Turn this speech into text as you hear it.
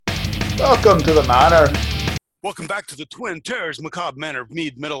Welcome to the Manor. Welcome back to the Twin Terrors Macabre Manor of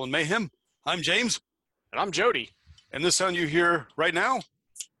Mead, Metal, and Mayhem. I'm James. And I'm Jody. And this sound you hear right now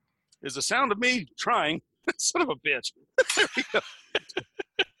is the sound of me trying, son of a bitch, there we go,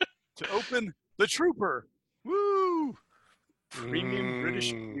 to open the Trooper. Woo! Premium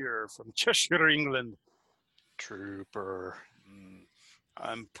British beer from Cheshire, England. Trooper.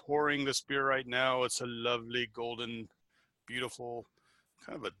 I'm pouring this beer right now. It's a lovely golden, beautiful,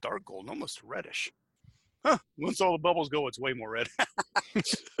 kind of a dark golden, almost reddish. Huh, once all the bubbles go, it's way more red.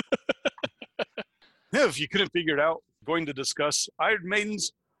 Yeah, if you couldn't figure it out, I'm going to discuss Iron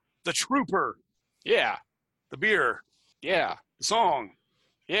Maiden's The Trooper. Yeah. The beer. Yeah. The song.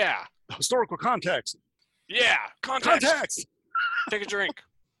 Yeah. The historical context. Yeah. Context. Take a drink.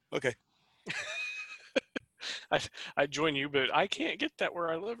 Okay. I join you, but I can't get that where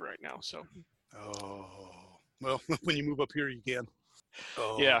I live right now. So. Oh. Well, when you move up here, you can.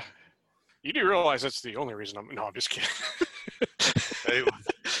 Oh. Yeah. You do realize that's the only reason I'm... No, I'm just kidding. Hey,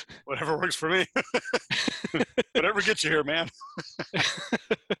 whatever works for me. Whatever gets you here, man.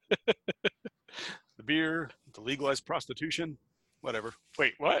 The beer, the legalized prostitution, whatever.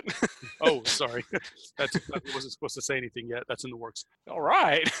 Wait, what? Oh, sorry. I wasn't supposed to say anything yet. That's in the works. All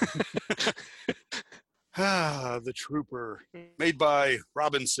right. The Trooper, made by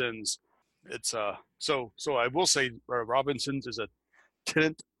Robinsons. It's so I will say Robinsons is a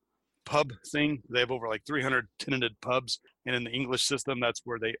tenant pub thing. They have over like 300 tenanted pubs, and in the English system, that's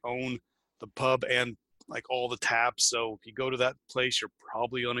where they own the pub and like all the taps. So if you go to that place, you're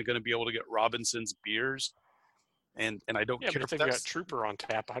probably only going to be able to get Robinsons beers. And I don't care but if they've got Trooper on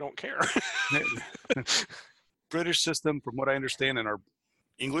tap, I don't care. British system, from what I understand, and our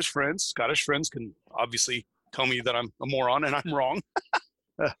English friends, Scottish friends can obviously tell me that I'm a moron and I'm wrong.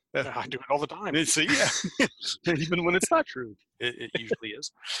 I do it all the time. So, yeah, even when it's not true, it usually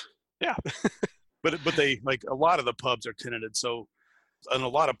is. Yeah. But they, like, a lot of the pubs are tenanted, so, and a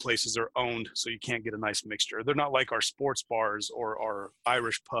lot of places are owned, so you can't get a nice mixture. They're not like our sports bars or our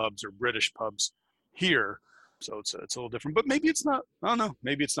Irish pubs or British pubs here, so it's a little different. But maybe it's not, I don't know,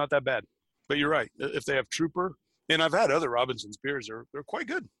 maybe it's not that bad. But you're right, if they have Trooper, and I've had other Robinsons beers, they're quite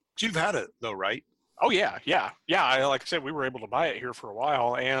good. You've had it, though, right? Oh, yeah. Like I said, we were able to buy it here for a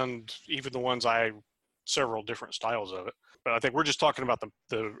while, and even the ones several different styles of it. But I think we're just talking about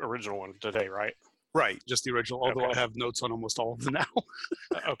the original one today, right? Right, just the original, although Okay. I have notes on almost all of them now.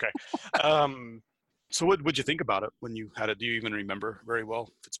 Okay. So what'd you think about it when you had it? Do you even remember very well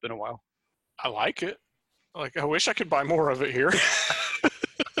if it's been a while? I like it. Like, I wish I could buy more of it here.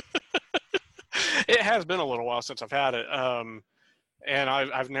 It has been a little while since I've had it. And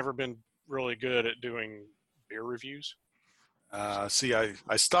I've never been really good at doing beer reviews. See, I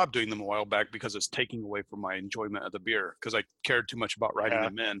stopped doing them a while back because it's taking away from my enjoyment of the beer because I cared too much about writing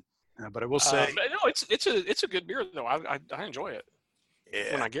them in. But I will say, no, it's a good beer though. I enjoy it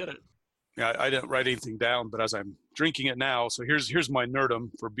when I get it. Yeah, I didn't write anything down, but as I'm drinking it now, so here's my nerdum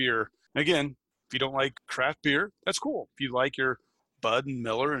for beer. Again, if you don't like craft beer, that's cool. If you like your Bud and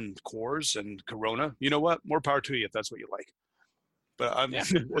Miller and Coors and Corona, you know what? More power to you if that's what you like. But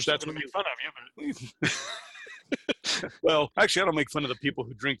we're still going to make fun of you. But... Well, actually, I don't make fun of the people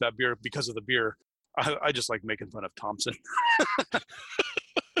who drink that beer because of the beer. I just like making fun of Thompson.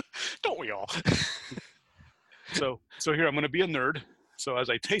 Don't we all? So here, I'm going to be a nerd. So as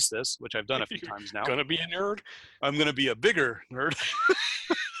I taste this, which I've done a few times now. Going to be a nerd? I'm going to be a bigger nerd.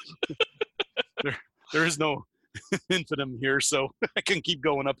 There is no infinitum here, so I can keep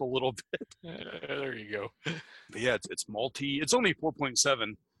going up a little bit. There you go. But yeah, it's malty. It's only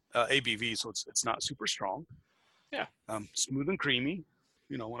 4.7 ABV, so it's not super strong. Yeah. Smooth and creamy.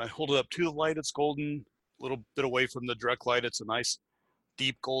 You know, when I hold it up to the light, it's golden. A little bit away from the direct light, it's a nice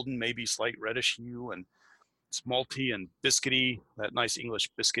deep golden, maybe slight reddish hue, and it's malty and biscuity, that nice English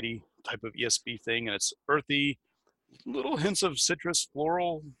biscuity type of ESB thing, and it's earthy, little hints of citrus,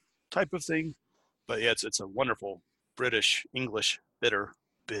 floral type of thing. But yeah, it's a wonderful British English bitter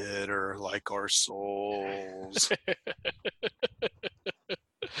like our souls.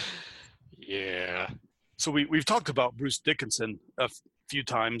 Yeah. So we've talked about Bruce Dickinson a few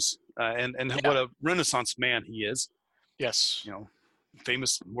times, and what a Renaissance man he is. Yes. You know,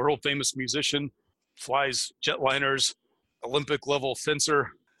 world famous musician, flies jetliners, Olympic level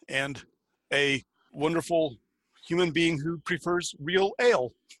fencer, and a wonderful human being who prefers real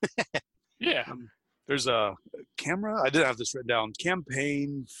ale. Yeah. There's a camera, I didn't have this written down,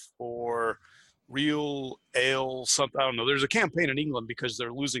 campaign for real ale something, I don't know. There's a campaign in England because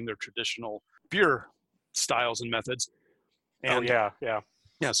they're losing their traditional beer styles and methods. And yeah.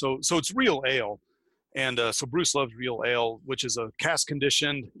 so it's real ale. And so Bruce loves real ale, which is a cask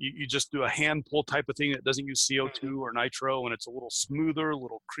conditioned. You just do a hand pull type of thing that doesn't use CO2 or nitro, and it's a little smoother, a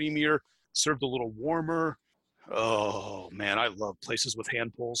little creamier, served a little warmer. Oh man, I love places with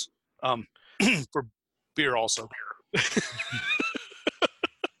hand pulls. For beer also.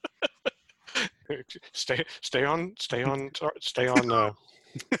 Stay on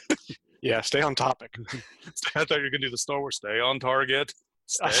yeah, stay on topic. I thought you were gonna do the Star Wars. Stay on target.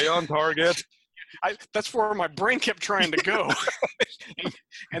 Stay on target. That's where my brain kept trying to go,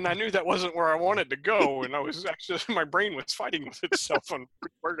 and I knew that wasn't where I wanted to go, and I was actually my brain was fighting with itself on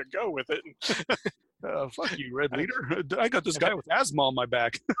where to go with it. Fuck you, Red Leader. I got this guy with asthma on my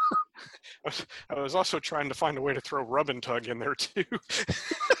back. I was also trying to find a way to throw Rub and Tug in there too.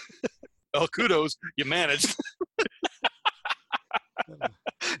 Well, kudos, you managed.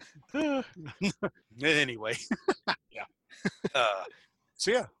 Anyway, yeah.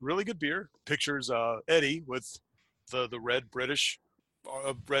 So yeah, really good beer. Pictures Eddie with the red British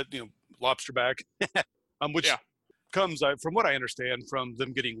red lobster back, which comes from what I understand from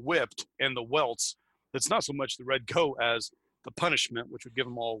them getting whipped and the welts. It's not so much the red coat as the punishment, which would give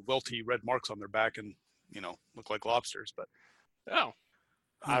them all welty red marks on their back and look like lobsters. But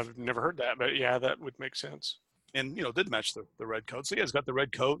I've never heard that, but yeah, that would make sense. And did match the red coat. So yeah, it's got the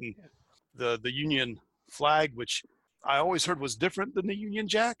red coat and the Union flag, which I always heard was different than the Union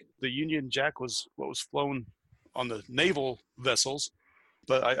Jack. The Union Jack was what was flown on the naval vessels,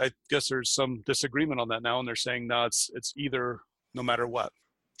 but I guess there's some disagreement on that now, and they're saying no, it's either no matter what.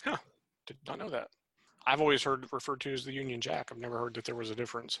 Huh? Did not know that. I've always heard it referred to as the Union Jack. I've never heard that there was a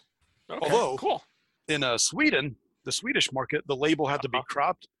difference. Okay, although cool. In Sweden, the Swedish market, the label had to be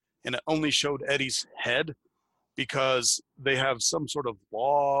cropped, and it only showed Eddie's head because they have some sort of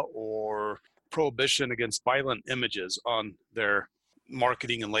law or prohibition against violent images on their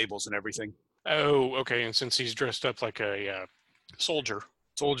marketing and labels and everything. Oh, okay. And since he's dressed up like a soldier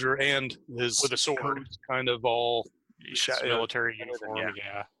and his with a sword, kind of all military uniform.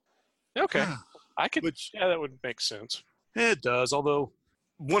 Yeah. Okay. I could. That would make sense. It does. Although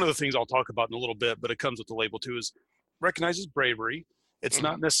one of the things I'll talk about in a little bit, but it comes with the label too, is recognizes bravery. It's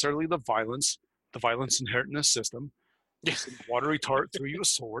not necessarily the violence inherent in the system. Yes. Watery tart threw you a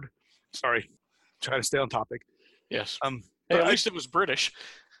sword. Sorry. Try to stay on topic. Yes. Hey, at least it was British.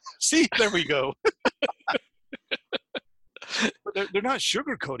 See, there we go. But they're not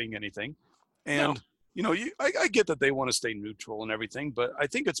sugarcoating anything. And, I get that they want to stay neutral and everything, but I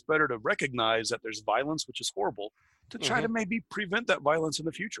think it's better to recognize that there's violence, which is horrible, to try to maybe prevent that violence in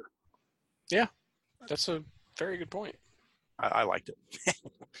the future. Yeah, that's a very good point. I liked it.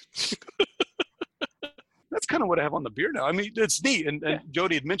 That's kind of what I have on the beer now. I mean, it's neat. And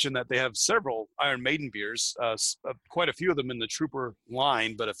Jody had mentioned that they have several Iron Maiden beers, quite a few of them in the Trooper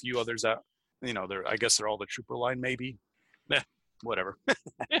line, but a few others that, I guess they're all the Trooper line, maybe. Whatever.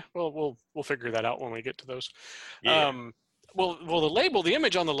 Yeah, well, we'll figure that out when we get to those. Yeah. The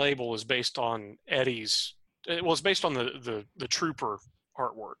image on the label is based on Eddie's. Well, it's based on the Trooper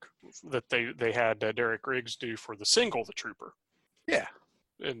artwork that they had Derek Riggs do for the single, The Trooper. Yeah.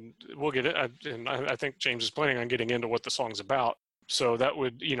 And we'll get it. And I think James is planning on getting into what the song's about. So that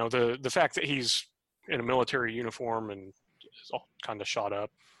would, the fact that he's in a military uniform and is all kind of shot up,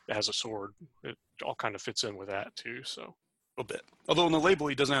 has a sword, it all kind of fits in with that too. So a little bit. Although on the label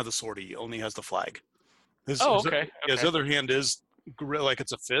he doesn't have the sword; he only has the flag. His other hand is like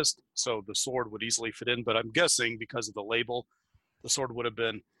it's a fist, so the sword would easily fit in. But I'm guessing because of the label, the sword would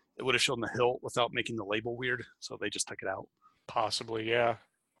have shown the hilt without making the label weird. So they just took it out. Possibly, yeah.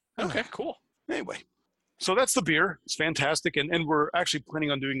 Okay, cool. Anyway, so that's the beer. It's fantastic, and we're actually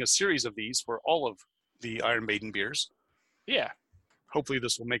planning on doing a series of these for all of the Iron Maiden beers. Yeah. Hopefully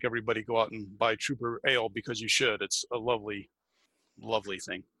this will make everybody go out and buy Trooper Ale because you should. It's a lovely, lovely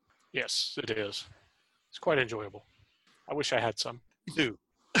thing. Yes, it is. It's quite enjoyable. I wish I had some. You do.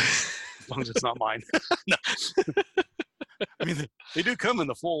 As long as it's not mine. No. I mean, they do come in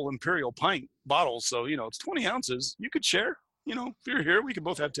the full Imperial pint bottles, so, it's 20 ounces. You could share. If you're here, we can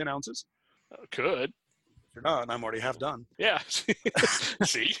both have 10 ounces. Could. If you're not, I'm already half done. Yeah.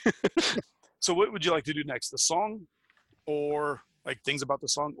 See? So what would you like to do next? The song or like things about the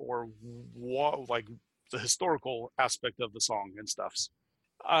song or what, like the historical aspect of the song and stuffs?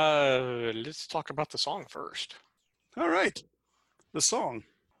 Let's talk about the song first. All right. The song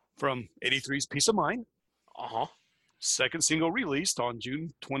from 83's Peace of Mind. Uh-huh. Second single released on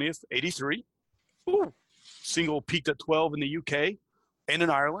June 20th, 83. Ooh. Single peaked at 12 in the UK and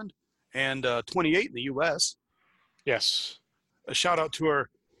in Ireland and 28 in the US. Yes. A shout out to our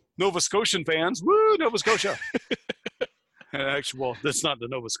Nova Scotian fans. Woo, Nova Scotia. Actually, well, that's not the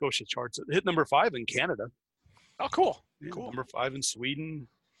Nova Scotia charts. It hit number 5 in Canada. Oh, cool. Yeah, Cool. number 5 in Sweden,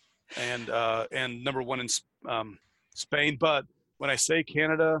 and number 1 in Spain. But when I say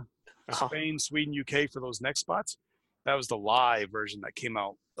Canada, Spain, Sweden, UK for those next spots, that was the live version that came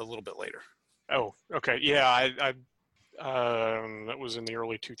out a little bit later. Oh, okay. Yeah, I that was in the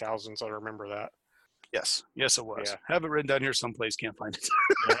early 2000s. I remember that. Yes, it was. Yeah. Have it written down here someplace. Can't find it.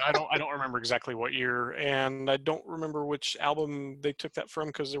 Yeah, I don't remember exactly what year, and I don't remember which album they took that from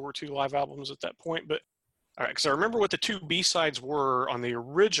because there were 2 live albums at that point. But all right, because I remember what the 2 B-sides were on the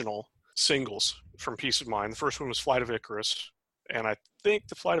original singles from Peace of Mind. The first one was Flight of Icarus, and I think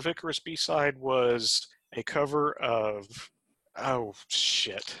the Flight of Icarus B-side was a cover of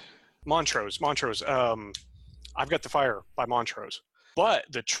Montrose. I've Got the Fire by Montrose. But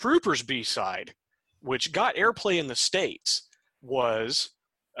the Troopers B-side, which got airplay in the States, was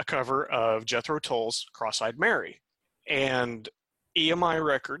a cover of Jethro Tull's Cross-Eyed Mary. And EMI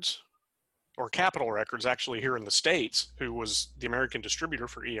Records, or Capitol Records actually here in the States, who was the American distributor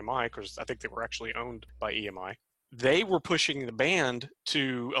for EMI, because I think they were actually owned by EMI, they were pushing the band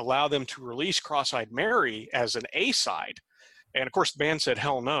to allow them to release Cross-Eyed Mary as an A-side. And of course the band said,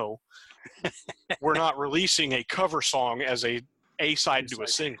 hell no, we're not releasing a cover song as a A-side to a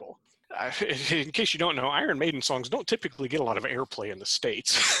single. In case you don't know, Iron Maiden songs don't typically get a lot of airplay in the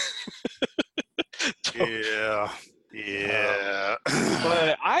States. So, yeah.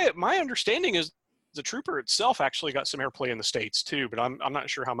 But my understanding is the Trooper itself actually got some airplay in the States too, but I'm not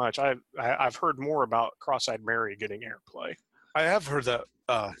sure how much. I've heard more about Cross-Eyed Mary getting airplay. I have heard that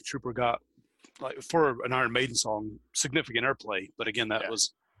Trooper got, like, for an Iron Maiden song, significant airplay, but again, that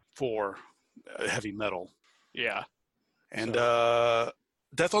was for heavy metal. Yeah. And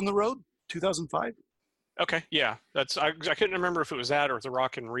Death on the Road, 2005. Okay, yeah, I couldn't remember if it was that or the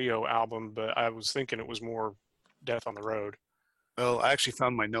Rock in Rio album, but I was thinking it was more Death on the Road. Well, I actually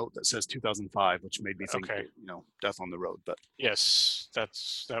found my note that says 2005, which made me think, Death on the Road. But yes,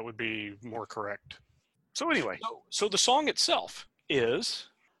 that would be more correct. So anyway, so the song itself is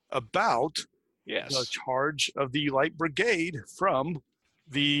about the charge of the Light Brigade from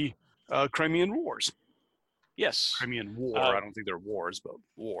the Crimean Wars. Yes. Crimean War. I don't think they're wars, but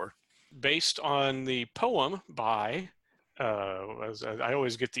war. Based on the poem by, I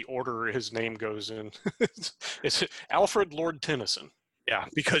always get the order his name goes in. It's Alfred Lord Tennyson. Yeah,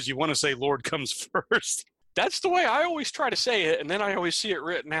 because you want to say Lord comes first. That's the way I always try to say it, and then I always see it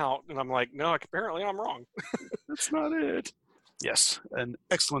written out, and I'm like, no, apparently I'm wrong. That's not it. Yes, an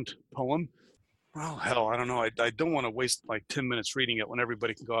excellent poem. Well, hell, I don't know. I don't want to waste like 10 minutes reading it when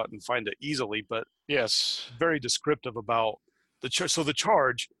everybody can go out and find it easily, but yes, very descriptive about the charge. So the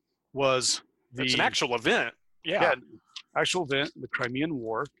charge was it's an actual event. Yeah, actual event, the Crimean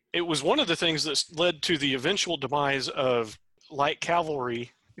War. It was one of the things that led to the eventual demise of light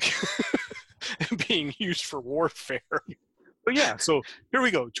cavalry being used for warfare. But yeah, so here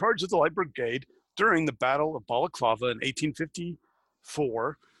we go. Charge of the Light Brigade during the Battle of Balaclava in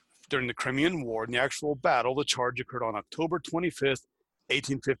 1854. During the Crimean War, in the actual battle, the charge occurred on October 25th,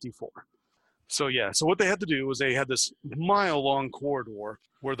 1854. So yeah, so what they had to do was they had this mile-long corridor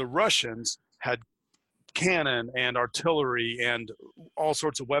where the Russians had cannon and artillery and all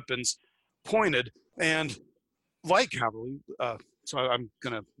sorts of weapons pointed, and light cavalry. So I'm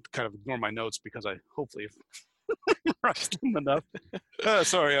gonna kind of ignore my notes because I hopefully have rushed them enough.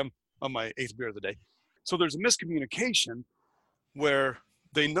 Sorry, I'm on my 8th beer of the day. So there's a miscommunication where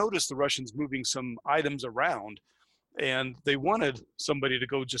they noticed the Russians moving some items around, and they wanted somebody to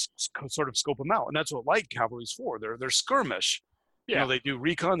go just sort of scope them out. And that's what light cavalry's for. They're skirmish. Yeah. They do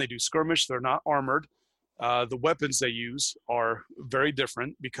recon, they do skirmish. They're not armored. The weapons they use are very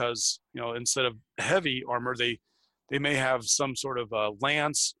different because, instead of heavy armor, they may have some sort of a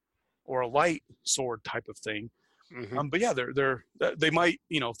lance or a light sword type of thing. Mm-hmm. But yeah, they might,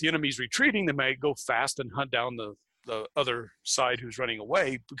 if the enemy's retreating, they might go fast and hunt down the other side who's running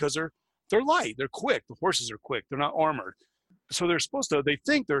away because they're light, they're quick. The horses are quick. They're not armored. So they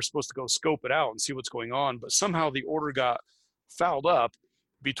think they're supposed to go scope it out and see what's going on, but somehow the order got fouled up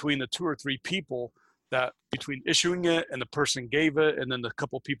between the 2 or 3 people between issuing it and the person gave it, and then the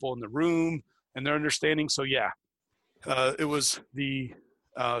couple people in the room and their understanding. So yeah, it was the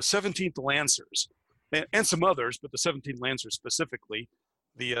 17th Lancers and some others, but the 17th Lancers specifically,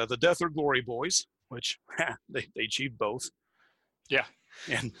 the Death or Glory Boys, which they achieved both. Yeah,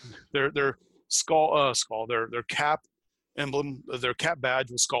 and their skull, their cap emblem, their cap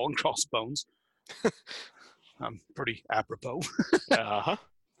badge was skull and crossbones. Pretty apropos. Uh-huh.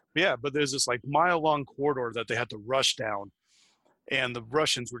 Yeah, but there's this like mile-long corridor that they had to rush down, and the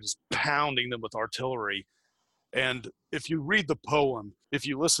Russians were just pounding them with artillery. And if you read the poem, if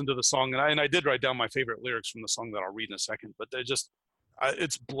you listen to the song, and I did write down my favorite lyrics from the song that I'll read in a second, but they just,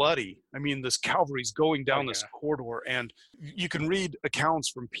 it's bloody. I mean, this cavalry's going down this corridor, and you can read accounts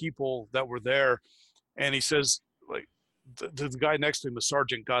from people that were there. And he says, like, the guy next to him, the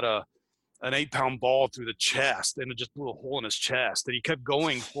sergeant, got an 8-pound ball through the chest, and it just blew a hole in his chest. And he kept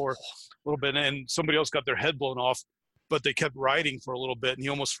going for a little bit, and somebody else got their head blown off, but they kept riding for a little bit, and he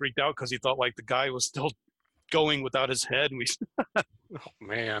almost freaked out because he thought like the guy was still going without his head. And we, oh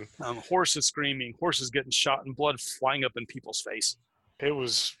man, horses screaming, horses getting shot, and blood flying up in people's face. It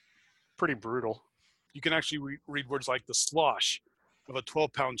was pretty brutal. You can actually read words like the slosh of a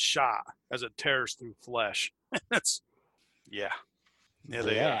 12-pound shot as it tears through flesh. That's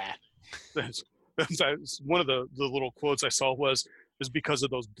that's one of the little quotes I saw was because of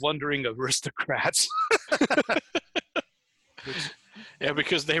those blundering aristocrats. Yeah,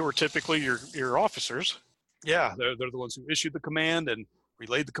 because they were typically your officers. Yeah, they're the ones who issued the command and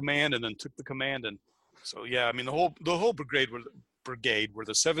relayed the command and then took the command. And so, yeah, I mean, the whole brigade were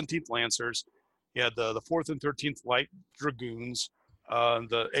the 17th Lancers. You had the 4th and 13th Light Dragoons,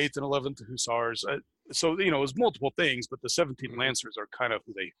 the 8th and 11th Hussars. So, you know, it was multiple things, but the 17th Lancers are kind of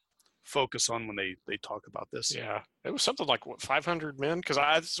who they focus on when they talk about this. Yeah, it was something like, 500 men? Because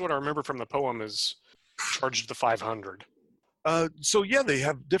that's what I remember from the poem is charged the 500. So, yeah, they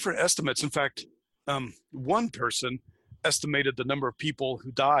have different estimates. In fact, one person estimated the number of people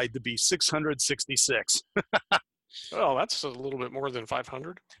who died to be 666. Well, that's a little bit more than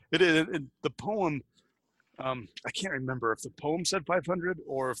 500. It is. The poem, I can't remember if the poem said 500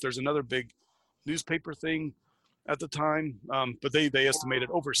 or if there's another big newspaper thing at the time, but they estimated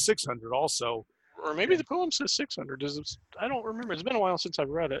over 600 also. Or maybe the poem says 600. I don't remember. It's been a while since I've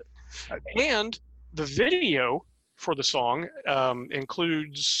read it. And the video for the song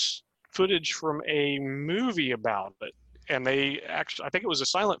includes footage from a movie about it. And they actually, I think it was a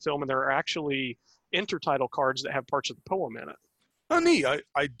silent film, and there are actually intertitle cards that have parts of the poem in it. Oh, neat.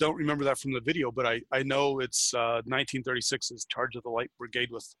 I don't remember that from the video, but I know it's 1936's Charge of the Light Brigade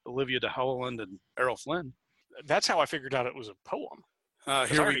with Olivia de Havilland and Errol Flynn. That's how I figured out it was a poem.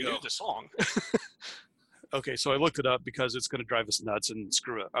 Here we go. Knew the song. Okay, so I looked it up because it's going to drive us nuts, and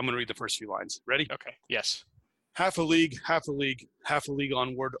screw it. I'm going to read the first few lines. Ready? Okay. Yes. Half a league, half a league, half a league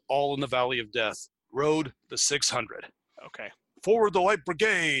onward, all in the valley of death. Rode the 600. Okay. Forward the light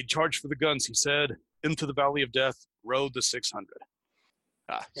brigade, charge for the guns, he said. Into the valley of death, rode the 600.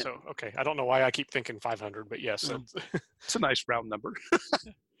 So, okay. I don't know why I keep thinking 500, but yes. It's a nice round number.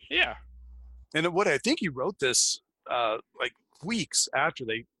 Yeah. And what I think he wrote this like weeks after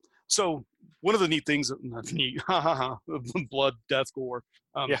they. So one of the neat things, neat, blood, death, gore.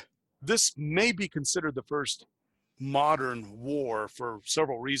 This may be considered the first modern war for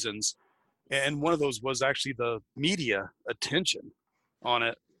several reasons. And one of those was actually the media attention on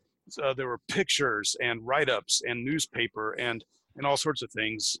it. There were pictures and write-ups and newspaper and all sorts of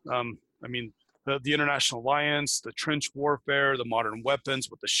things. I mean, the International Alliance, the trench warfare, the modern weapons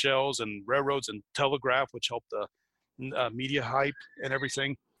with the shells and railroads and telegraph, which helped the media hype and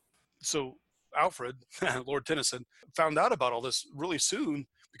everything. So Alfred, Lord Tennyson, found out about all this really soon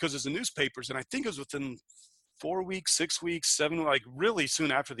because it's in newspapers. And I think it was within 4 weeks, 6 weeks, 7, like really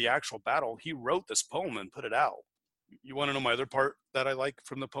soon after the actual battle, he wrote this poem and put it out. You want to know my other part that I like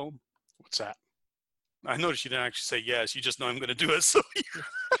from the poem? What's that? I noticed you didn't actually say yes. You just know I'm going to do it. So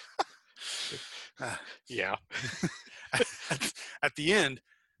yeah. At the end,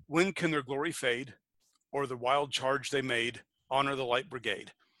 when can their glory fade, or the wild charge they made honor the light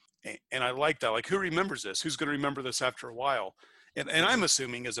brigade? And I like that. Like, who remembers this? Who's going to remember this after a while? And I'm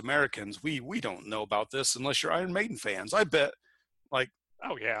assuming as Americans, we don't know about this unless you're Iron Maiden fans. I bet, like,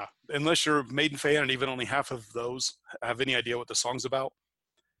 oh yeah, unless you're a Maiden fan, and even only half of those have any idea what the song's about.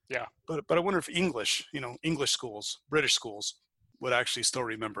 Yeah. But I wonder if English schools, British schools, would actually still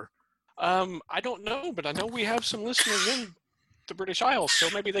remember. I don't know, but I know we have some listeners in the British Isles, so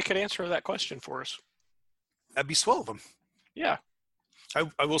maybe they could answer that question for us. That'd be swell of them. Yeah.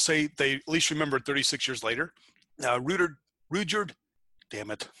 I will say they at least remembered 36 years later. Rudyard,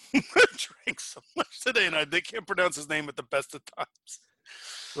 damn it. I drank so much today, and they can't pronounce his name at the best of times.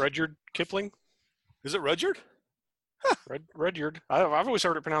 Rudyard Kipling? Is it Rudyard? Huh. Rudyard. I've always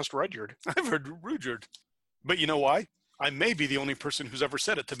heard it pronounced Rudyard. I've heard Rudyard. But you know why? I may be the only person who's ever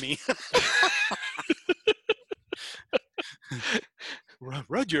said it to me.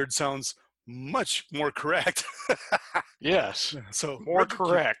 Rudyard sounds much more correct. Yes. So more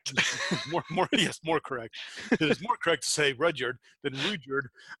correct. more correct. It is more correct to say Rudyard than Rudyard,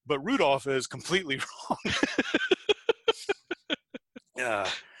 but Rudolph is completely wrong. Yeah.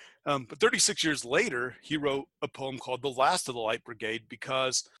 But 36 years later, he wrote a poem called The Last of the Light Brigade,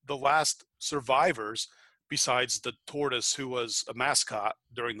 because the last survivors, besides the tortoise who was a mascot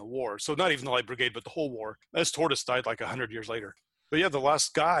during the war, so not even the Light Brigade, but the whole war, this tortoise died like 100 years later. But yeah, the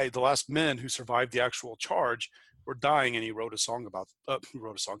last men who survived the actual charge were dying, and he wrote a song about, he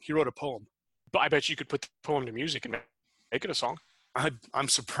wrote a poem. But I bet you could put the poem to music and make it a song. I'm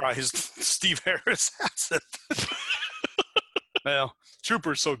surprised Steve Harris has it. Well,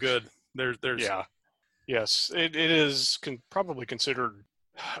 Trooper's so good. There's Yeah. Yes, it is probably considered,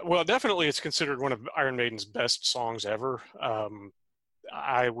 well, definitely it's considered one of Iron Maiden's best songs ever.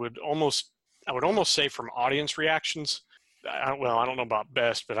 I would almost say from audience reactions, I don't know about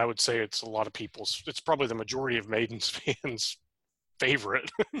best, but I would say it's a lot of people's, it's probably the majority of Maiden's fans'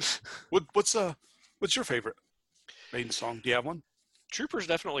 favorite. What's your favorite Maiden song? Do you have one? Trooper's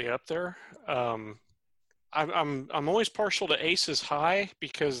definitely up there. I'm always partial to Aces High,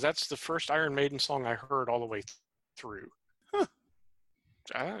 because that's the first Iron Maiden song I heard all the way through. Huh.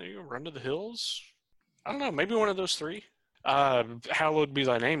 I don't know, Run to the Hills? I don't know, maybe one of those three. Hallowed Be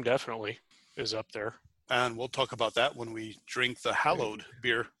Thy Name definitely is up there. And we'll talk about that when we drink the Hallowed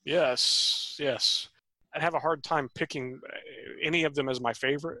beer. Yes. I'd have a hard time picking any of them as my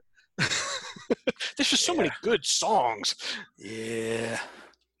favorite. There's just so many good songs. Yeah.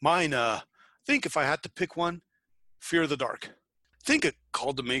 Mine, I think if I had to pick one, Fear of the Dark. I think it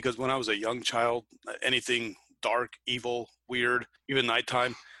called to me because when I was a young child, anything dark, evil, weird, even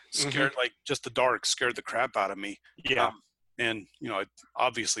nighttime, scared, like just the dark scared the crap out of me. Yeah. And, I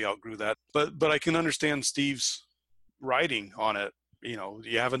obviously outgrew that. But I can understand Steve's writing on it. You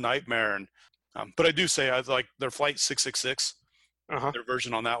have a nightmare. And but I do say I like their Flight 666, their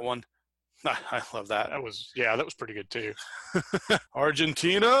version on that one. I love that. That was pretty good too.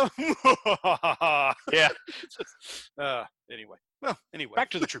 Argentina? Yeah. Anyway. Back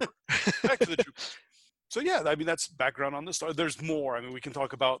to the Trooper. So yeah, I mean, that's background on the story. There's more. I mean, we can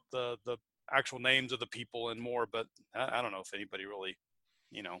talk about the actual names of the people and more, but I don't know if anybody really,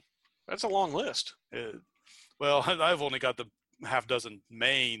 That's a long list. Well, I've only got the half dozen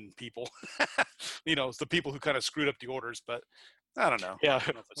main people. It's the people who kind of screwed up the orders, but I don't know. Yeah,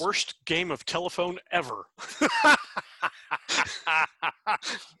 worst game of telephone ever.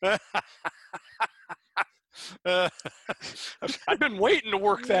 I've been waiting to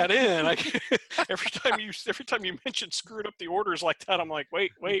work that in. Every time you mention screwing up the orders like that, I'm like,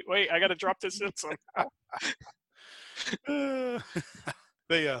 wait, I got to drop this in somehow. Damn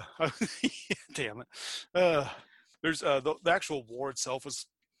it. There's the actual war itself is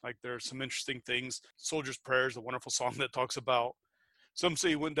like, there's some interesting things. Soldier's Prayer is a wonderful song that talks about, some say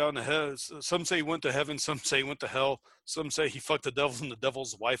he went down to hell, some say he went to heaven, some say he went to hell, some say he fucked the devil and the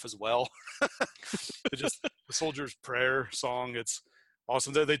devil's wife as well. It's just the Soldier's Prayer song. It's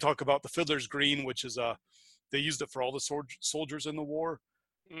awesome. They talk about the Fiddler's Green, which is they used it for all the soldiers in the war,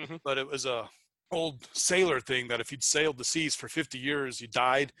 but it was a old sailor thing that if you'd sailed the seas for 50 years, you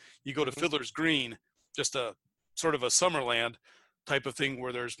died, you go to Fiddler's Green, just a sort of a Summerland type of thing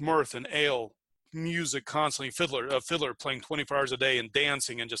where there's mirth and ale, music constantly, fiddler playing 24 hours a day and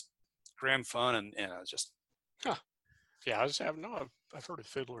dancing and just grand fun, and it's just. Yeah, I've heard of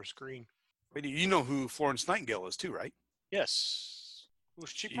Fiddler's Green. Wait, you know who Florence Nightingale is too, right? Yes. Was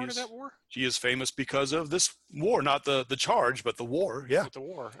she part of that war? She is famous because of this war, not the charge, but the war. Yeah. With the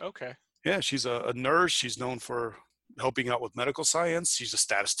war. Okay. Yeah, she's a nurse. She's known for helping out with medical science. She's a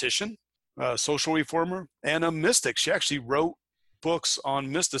statistician, a social reformer, and a mystic. She actually wrote books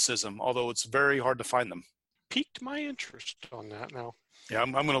on mysticism, although it's very hard to find them. Piqued my interest on that now. Yeah,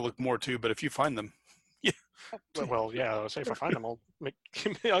 I'm going to look more too, but if you find them, yeah. Well, yeah, I'll say if I find them, I'll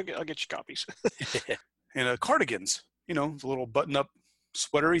get you copies. And cardigans, the little button-up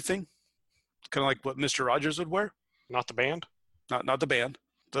sweatery thing, kind of like what Mr. Rogers would wear. Not the band? Not the band.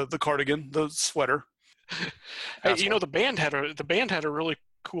 The cardigan, the sweater. Hey, the band had a really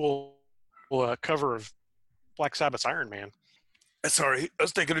cool cover of Black Sabbath's Iron Man. Sorry, I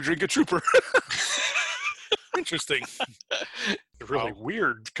was taking a drink of Trooper. Interesting. A really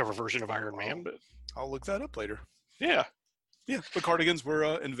weird cover version of Iron Man, but I'll look that up later. Yeah. Yeah, the cardigans were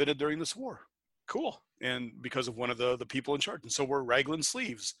invented during this war. Cool. And because of one of the people in charge. And so were Raglan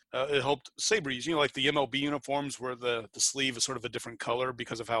sleeves. It helped Sabres, like the MLB uniforms where the sleeve is sort of a different color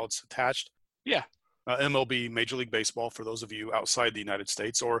because of how it's attached. Yeah. MLB, Major League Baseball, for those of you outside the United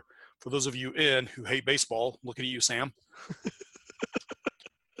States, or for those of you in who hate baseball, looking at you, Sam.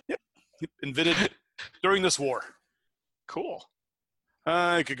 Yep. Invented during this war. Cool.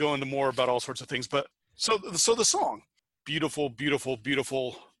 I could go into more about all sorts of things, but so the song, beautiful, beautiful,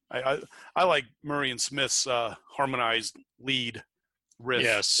 beautiful. I like Murray and Smith's harmonized lead riff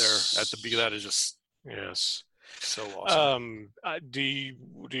Yes. there at the beginning. That is just Yes. so awesome.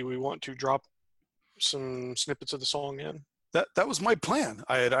 Do we want to drop some snippets of the song in? That was my plan.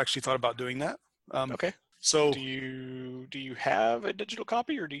 I had actually thought about doing that. Okay. So Do you have a digital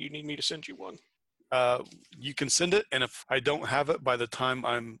copy, or do you need me to send you one? you can send it, and if I don't have it by the time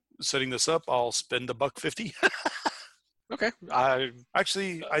I'm setting this up, I'll spend $1.50. Okay.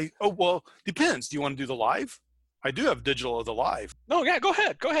 Depends. Do you want to do the live? I do have digital of the live. No, yeah, go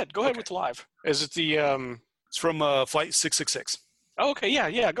ahead. Go ahead Okay. with the live. Is it the It's from Flight 666. Oh, okay,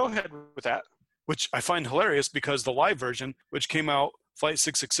 yeah, go ahead with that. Which I find hilarious because the live version, which came out, Flight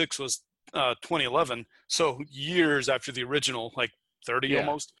 666 was 2011, so years after the original, like 30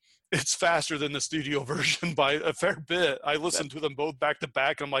 almost. It's faster than the studio version by a fair bit. I listened to them both back to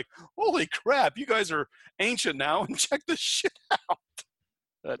back. And I'm like, holy crap, you guys are ancient now, and check this shit out.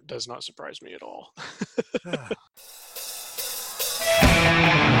 That does not surprise me at all.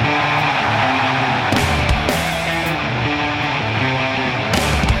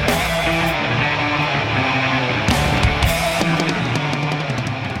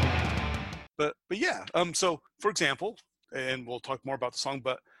 But yeah, so for example, and we'll talk more about the song,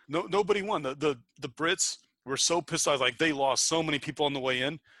 but nobody won. The Brits were so pissed off, like they lost so many people on the way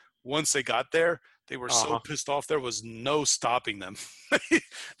in. Once they got there, they were so pissed off, there was no stopping them.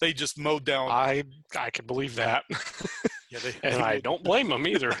 They just mowed down. I can believe that. Yeah, I don't blame them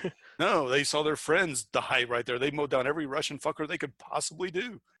either. No, they saw their friends die right there. They mowed down every Russian fucker they could possibly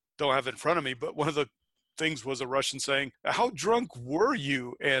do. Don't have it in front of me, but one of the things was a Russian saying, "How drunk were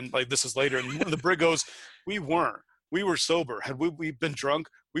you?" And like, this is later, and one of the Brit goes, "We weren't. We were sober. Had we been drunk,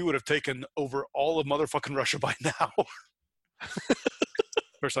 we would have taken over all of motherfucking Russia by now."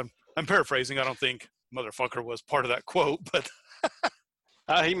 Of course, I'm paraphrasing. I don't think "motherfucker" was part of that quote, but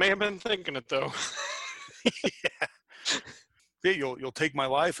he may have been thinking it though. Yeah, you'll take my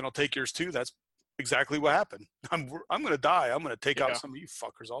life, and I'll take yours too. That's exactly what happened. I'm gonna die. I'm gonna take out some of you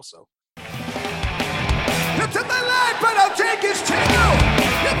fuckers also. You took my life, but I'll take his too.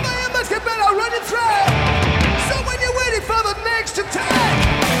 If my embers get better, I'll run it through. So when you're waiting for the next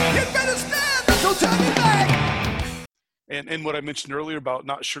attack, you better stand, don't turn me back. And what I mentioned earlier about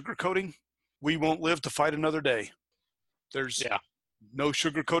not sugarcoating, we won't live to fight another day. There's no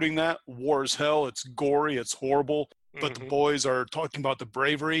sugarcoating that. War is hell. It's gory. It's horrible. But the boys are talking about the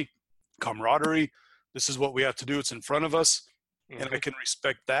bravery, camaraderie. This is what we have to do. It's in front of us. And I can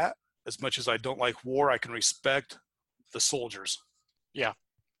respect that. As much as I don't like war, I can respect the soldiers. Yeah,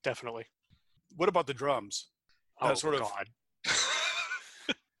 definitely. What about the drums? God.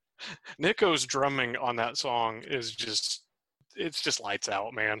 Nico's drumming on that song is just lights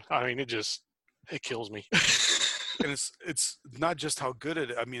out, man. I mean, it kills me. And it's not just how good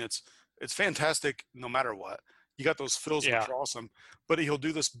it is. I mean, it's fantastic no matter what. You got those fills, which are awesome. But he'll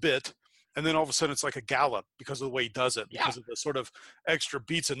do this bit, and then all of a sudden it's like a gallop because of the way he does it, because of the sort of extra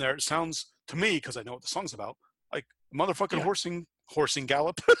beats in there. It sounds to me, because I know what the song's about, like a motherfucking horsing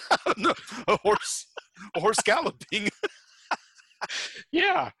gallop. No, a horse galloping.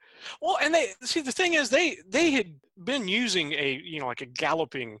 Yeah. Well, and the thing is, they had been using like a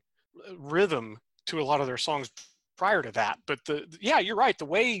galloping rhythm to a lot of their songs prior to that. But you're right. The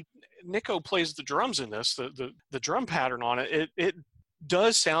way Nico plays the drums in this, the drum pattern on it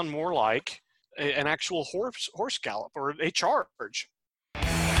does sound more like an actual horse gallop or a charge.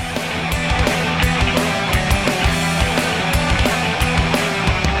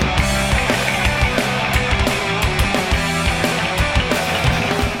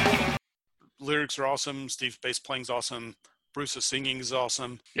 Lyrics are awesome. Steve's bass playing's awesome. Bruce's singing is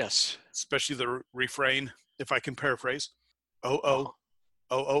awesome. Yes. Especially the refrain, if I can paraphrase. Oh, oh,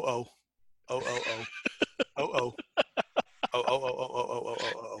 oh, oh, oh, oh, oh, oh, oh, oh, oh, oh, oh, oh,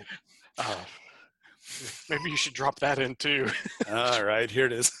 oh, oh. Maybe you should drop that in too. All right, here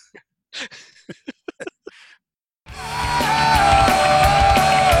it is.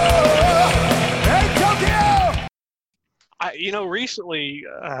 Recently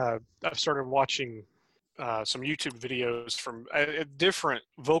I've started watching some YouTube videos from different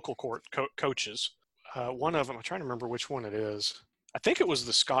vocal coaches. One of them, I'm trying to remember which one it is. I think it was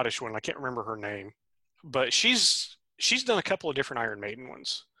the Scottish one. I can't remember her name, but she's done a couple of different Iron Maiden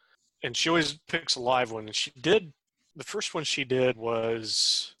ones, and she always picks a live one. And the first one she did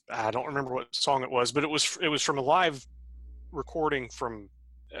was, I don't remember what song it was, but it was from a live recording from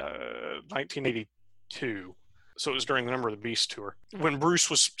 1982. So it was during the Number of the Beast tour when Bruce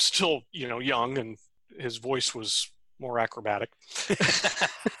was still, young and his voice was more acrobatic.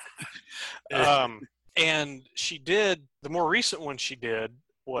 And she did, the more recent one she did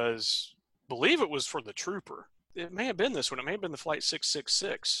was, believe it was for The Trooper. it may have been this one. It may have been the Flight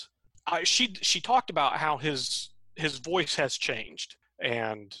 666. She talked about how his voice has changed,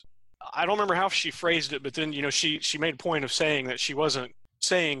 and I don't remember how she phrased it, but then she made a point of saying that she wasn't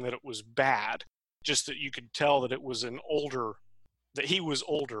saying that it was bad, just that you could tell that it was that he was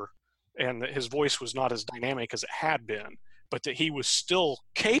older, and that his voice was not as dynamic as it had been, but that he was still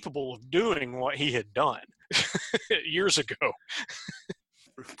capable of doing what he had done years ago.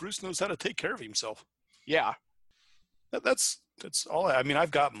 Bruce knows how to take care of himself. Yeah. That's all. I mean,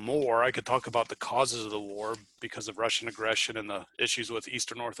 I've got more. I could talk about the causes of the war because of Russian aggression and the issues with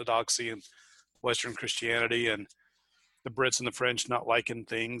Eastern Orthodoxy and Western Christianity and the Brits and the French not liking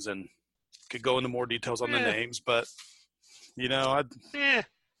things, and could go into more details on the names. But,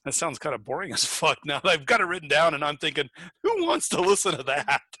 that sounds kind of boring as fuck now that I've got it written down, and I'm thinking, who wants to listen to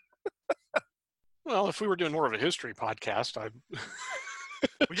that? Well, if we were doing more of a history podcast,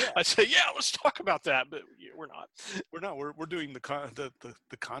 I'd say, let's talk about that, but we're not. We're doing the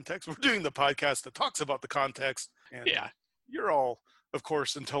context. We're doing the podcast that talks about the context. And you're all, of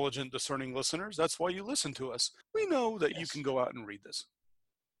course, intelligent, discerning listeners. That's why you listen to us. We know that you can go out and read this.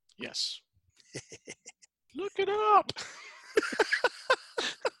 Yes. Look it up.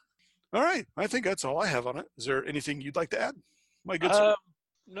 All right. I think that's all I have on it. Is there anything you'd like to add, my good sir?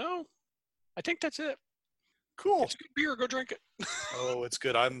 No. I think that's it. Cool. It's good beer. Go drink it. Oh, it's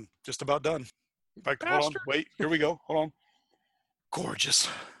good. I'm just about done. In fact, hold on. Wait. Here we go. Hold on. Gorgeous.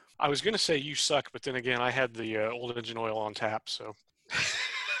 I was going to say you suck, but then again, I had the Old Engine Oil on tap, so.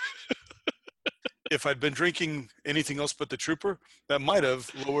 If I'd been drinking anything else but the Trooper, that might have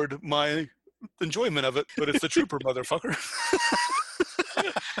lowered my enjoyment of it, but it's the Trooper, motherfucker.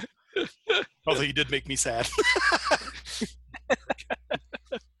 Although he did make me sad.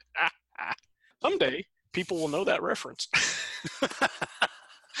 Someday, people will know that reference.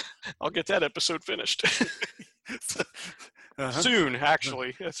 I'll get that episode finished. Soon,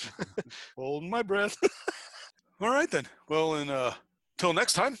 actually. Holding my breath. All right, then. Well, and till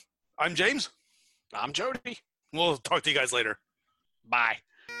next time, I'm James. I'm Jody. We'll talk to you guys later. Bye.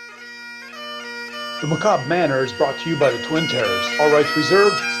 The Macabre Manor is brought to you by the Twin Terrors. All rights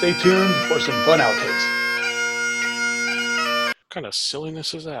reserved. Stay tuned for some fun outtakes. What kind of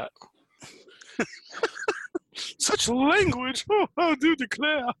silliness is that? Such language! Oh, I do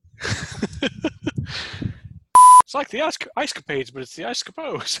declare. It's like the Ice Capades, but it's the Ice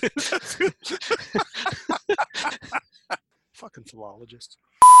Capos. Fucking philologist.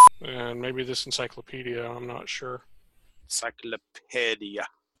 And maybe this encyclopedia, I'm not sure. Encyclopedia.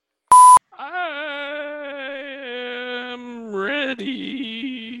 I am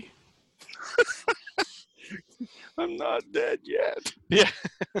ready. I'm not dead yet. Yeah.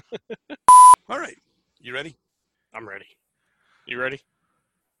 All right. You ready? I'm ready. You ready?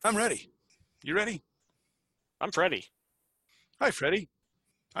 I'm ready. You ready? I'm Freddy. Hi, Freddy.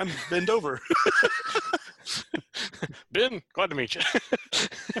 I'm bend over. Ben, glad to meet you.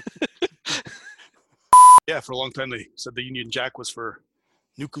 Yeah, for a long time they said the Union Jack was for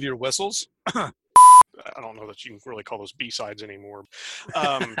nuclear vessels. I don't know that you can really call those B-sides anymore.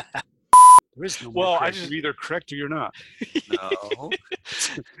 There is no well, you're either correct or you're not. No.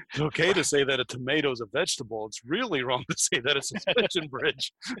 It's okay to say that a tomato is a vegetable. It's really wrong to say that it's a suspension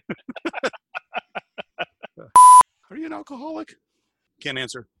bridge. Are you an alcoholic? Can't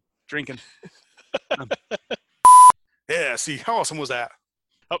answer. Drinking. Yeah, see, how awesome was that?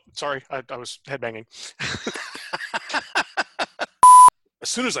 Oh, sorry. I was headbanging. As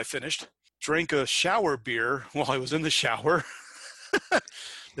soon as I finished, drank a shower beer while I was in the shower.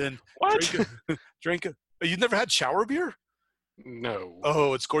 Then what? You've never had shower beer? No.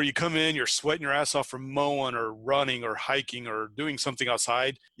 Oh, it's gore. You come in, you're sweating your ass off from mowing or running or hiking or doing something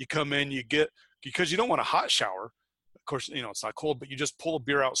outside. You come in, because you don't want a hot shower. Of course, it's not cold, but you just pull a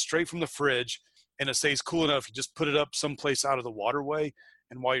beer out straight from the fridge and it stays cool enough. You just put it up someplace out of the waterway.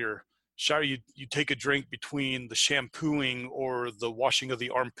 And while you're shower, you take a drink between the shampooing or the washing of the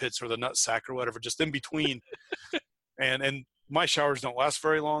armpits or the nutsack or whatever, just in between. and my showers don't last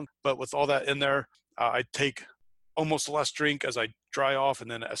very long, but with all that in there, I take almost the last drink as I dry off.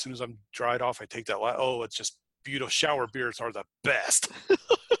 And then as soon as I'm dried off, I take that it's just beautiful. Shower beers are the best.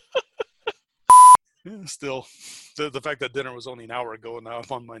 Still, the fact that dinner was only an hour ago and now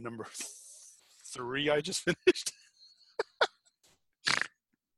I'm on my number 3 I just finished.